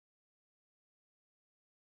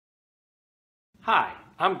Hi,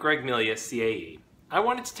 I'm Greg Melia, CAE. I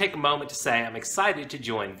wanted to take a moment to say I'm excited to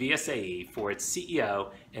join VSAE for its CEO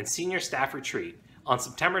and Senior Staff Retreat on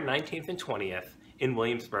September 19th and 20th in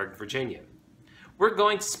Williamsburg, Virginia. We're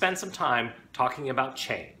going to spend some time talking about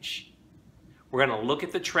change. We're going to look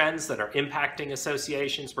at the trends that are impacting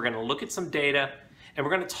associations, we're going to look at some data, and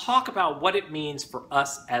we're going to talk about what it means for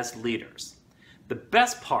us as leaders. The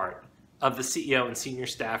best part of the CEO and Senior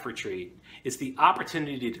Staff Retreat is the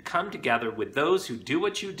opportunity to come together with those who do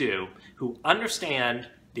what you do, who understand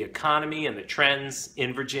the economy and the trends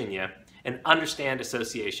in Virginia, and understand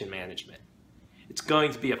association management. It's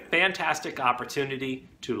going to be a fantastic opportunity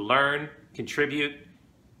to learn, contribute,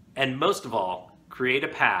 and most of all, create a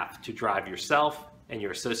path to drive yourself and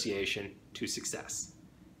your association to success.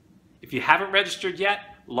 If you haven't registered yet,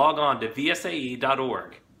 log on to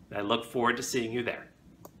vsae.org, and I look forward to seeing you there.